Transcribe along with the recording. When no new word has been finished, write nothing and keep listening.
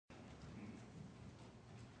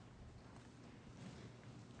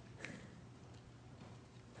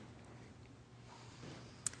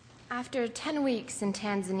After 10 weeks in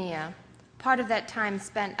Tanzania, part of that time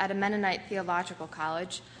spent at a Mennonite theological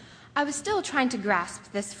college, I was still trying to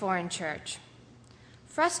grasp this foreign church.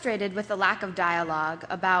 Frustrated with the lack of dialogue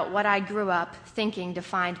about what I grew up thinking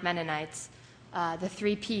defined Mennonites, the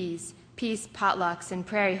 3 Ps, peace, potlucks, and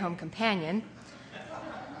prairie home companion,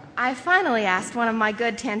 I finally asked one of my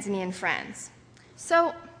good Tanzanian friends,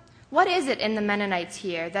 "So, what is it in the Mennonites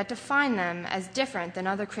here that define them as different than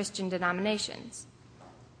other Christian denominations?"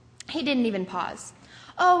 He didn't even pause.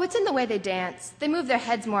 "Oh, it's in the way they dance. They move their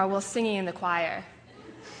heads more while singing in the choir."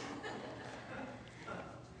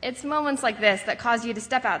 It's moments like this that cause you to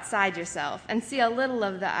step outside yourself and see a little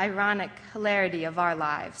of the ironic hilarity of our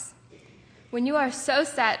lives. When you are so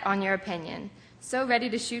set on your opinion, so ready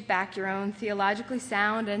to shoot back your own theologically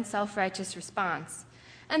sound and self-righteous response,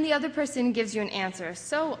 and the other person gives you an answer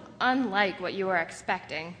so unlike what you were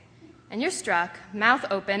expecting, and you're struck, mouth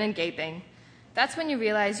open and gaping, that's when you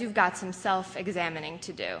realize you've got some self-examining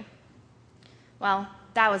to do. Well,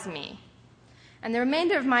 that was me. And the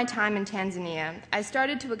remainder of my time in Tanzania, I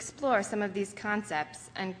started to explore some of these concepts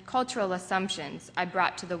and cultural assumptions I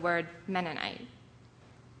brought to the word Mennonite.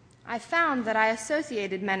 I found that I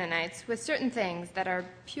associated Mennonites with certain things that are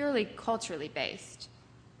purely culturally based.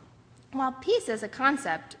 While peace as a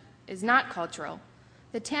concept is not cultural,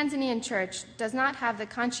 the Tanzanian church does not have the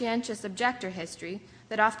conscientious objector history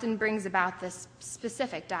that often brings about this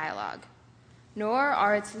specific dialogue, nor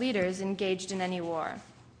are its leaders engaged in any war.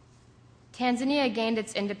 Tanzania gained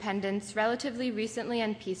its independence relatively recently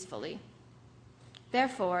and peacefully.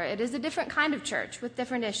 Therefore, it is a different kind of church with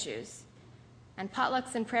different issues. And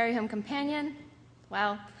potlucks and prairie home companion,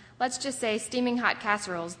 well, let's just say steaming hot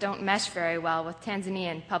casseroles don't mesh very well with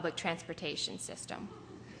Tanzanian public transportation system.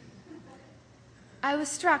 I was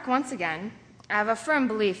struck once again. I have a firm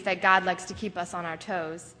belief that God likes to keep us on our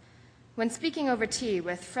toes, when speaking over tea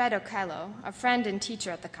with Fred Okello, a friend and teacher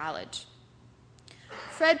at the college.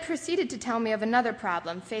 Fred proceeded to tell me of another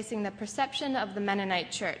problem facing the perception of the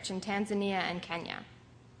Mennonite church in Tanzania and Kenya.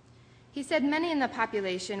 He said many in the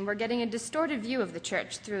population were getting a distorted view of the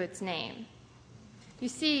church through its name. You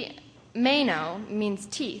see, meno means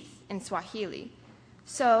teeth in Swahili,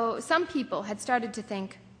 so some people had started to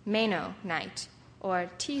think meno night, or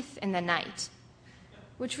teeth in the night,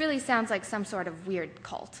 which really sounds like some sort of weird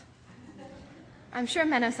cult. I'm sure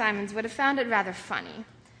Menno Simons would have found it rather funny.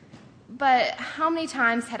 But how many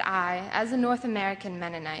times had I, as a North American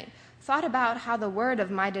Mennonite, thought about how the word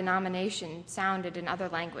of my denomination sounded in other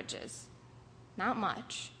languages? Not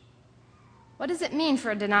much. What does it mean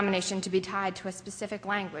for a denomination to be tied to a specific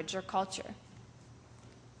language or culture?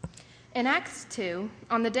 In Acts 2,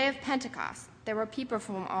 on the day of Pentecost, there were people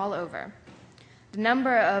from all over. The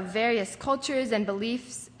number of various cultures and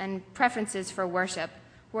beliefs and preferences for worship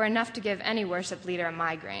were enough to give any worship leader a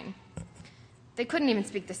migraine. They couldn't even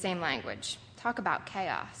speak the same language. Talk about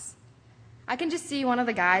chaos. I can just see one of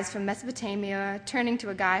the guys from Mesopotamia turning to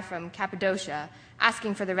a guy from Cappadocia,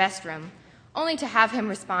 asking for the restroom, only to have him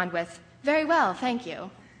respond with, "Very well, thank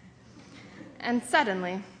you." And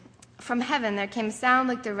suddenly, from heaven there came a sound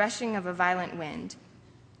like the rushing of a violent wind,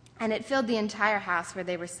 and it filled the entire house where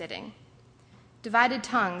they were sitting. Divided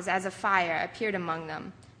tongues as of fire appeared among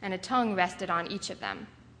them, and a tongue rested on each of them.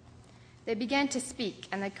 They began to speak,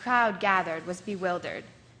 and the crowd gathered was bewildered,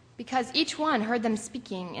 because each one heard them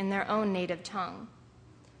speaking in their own native tongue.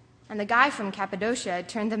 And the guy from Cappadocia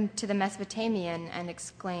turned them to the Mesopotamian and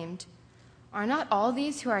exclaimed, "Are not all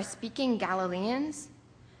these who are speaking Galileans?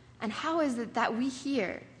 And how is it that we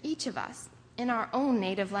hear, each of us, in our own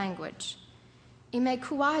native language? Ime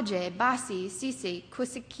kuwaje basi sisi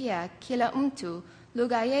kusikia kila mtu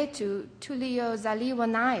lugha yetu tuliyozaliwa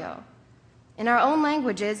nayo?" In our own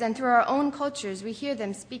languages and through our own cultures, we hear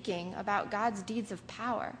them speaking about God's deeds of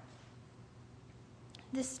power.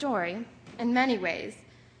 This story, in many ways,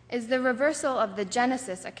 is the reversal of the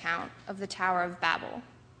Genesis account of the Tower of Babel.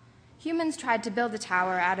 Humans tried to build the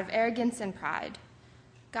tower out of arrogance and pride.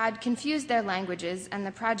 God confused their languages, and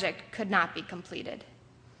the project could not be completed.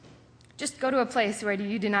 Just go to a place where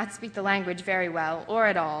you do not speak the language very well, or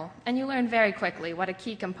at all, and you learn very quickly what a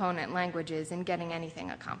key component language is in getting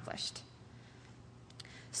anything accomplished.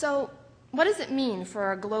 So, what does it mean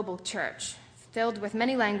for a global church filled with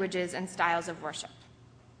many languages and styles of worship?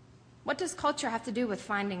 What does culture have to do with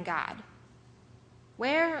finding God?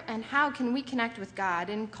 Where and how can we connect with God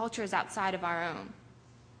in cultures outside of our own?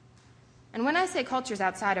 And when I say cultures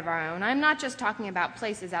outside of our own, I'm not just talking about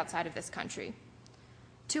places outside of this country.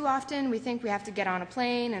 Too often, we think we have to get on a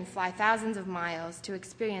plane and fly thousands of miles to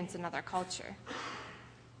experience another culture.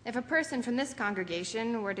 If a person from this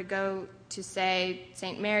congregation were to go to, say,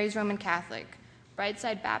 St. Mary's Roman Catholic,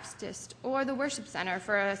 Brightside Baptist or the Worship Center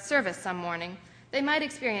for a service some morning, they might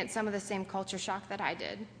experience some of the same culture shock that I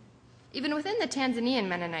did. Even within the Tanzanian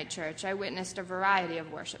Mennonite Church, I witnessed a variety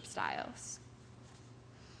of worship styles.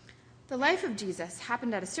 The life of Jesus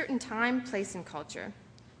happened at a certain time, place, and culture,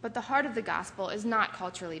 but the heart of the gospel is not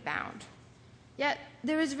culturally bound. Yet,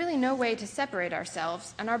 there is really no way to separate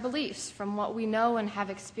ourselves and our beliefs from what we know and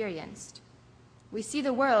have experienced. We see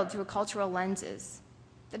the world through cultural lenses.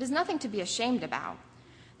 That is nothing to be ashamed about.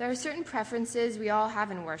 There are certain preferences we all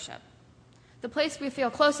have in worship. The place we feel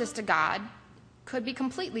closest to God could be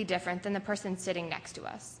completely different than the person sitting next to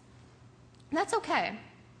us. And that's okay.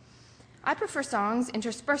 I prefer songs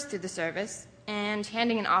interspersed through the service and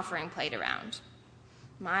handing an offering plate around.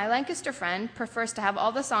 My Lancaster friend prefers to have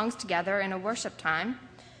all the songs together in a worship time,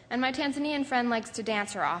 and my Tanzanian friend likes to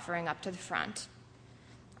dance her offering up to the front.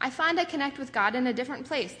 I find I connect with God in a different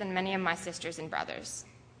place than many of my sisters and brothers.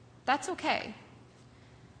 That's okay.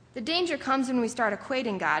 The danger comes when we start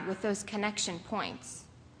equating God with those connection points,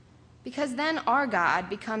 because then our God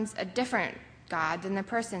becomes a different God than the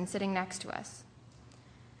person sitting next to us.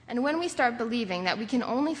 And when we start believing that we can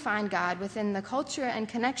only find God within the culture and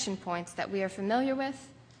connection points that we are familiar with,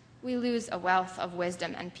 we lose a wealth of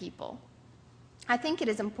wisdom and people. I think it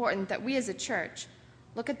is important that we as a church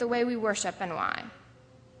look at the way we worship and why.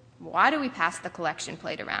 Why do we pass the collection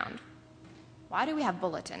plate around? Why do we have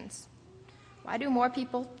bulletins? Why do more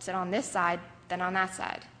people sit on this side than on that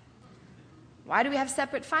side? Why do we have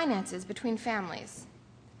separate finances between families?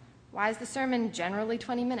 Why is the sermon generally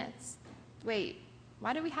 20 minutes? Wait,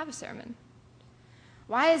 why do we have a sermon?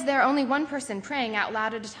 Why is there only one person praying out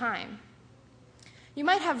loud at a time? You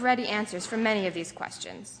might have ready answers for many of these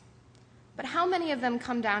questions, but how many of them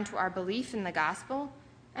come down to our belief in the gospel,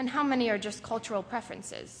 and how many are just cultural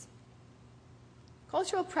preferences?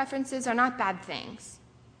 Cultural preferences are not bad things,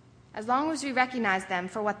 as long as we recognize them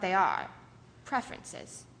for what they are,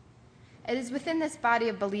 preferences. It is within this body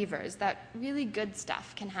of believers that really good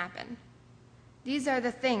stuff can happen. These are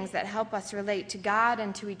the things that help us relate to God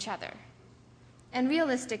and to each other. And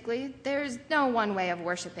realistically, there is no one way of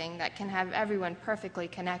worshiping that can have everyone perfectly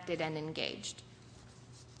connected and engaged.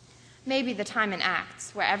 Maybe the time in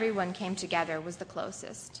Acts, where everyone came together, was the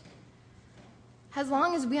closest. As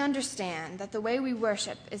long as we understand that the way we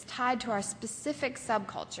worship is tied to our specific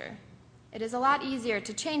subculture, it is a lot easier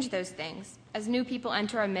to change those things as new people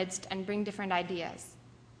enter our midst and bring different ideas.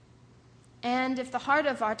 And if the heart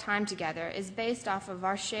of our time together is based off of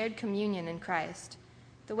our shared communion in Christ,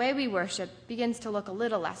 the way we worship begins to look a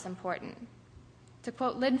little less important. To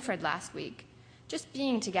quote Linford last week, just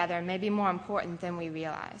being together may be more important than we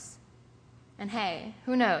realize. And hey,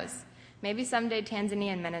 who knows? Maybe someday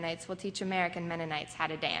Tanzanian Mennonites will teach American Mennonites how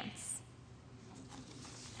to dance.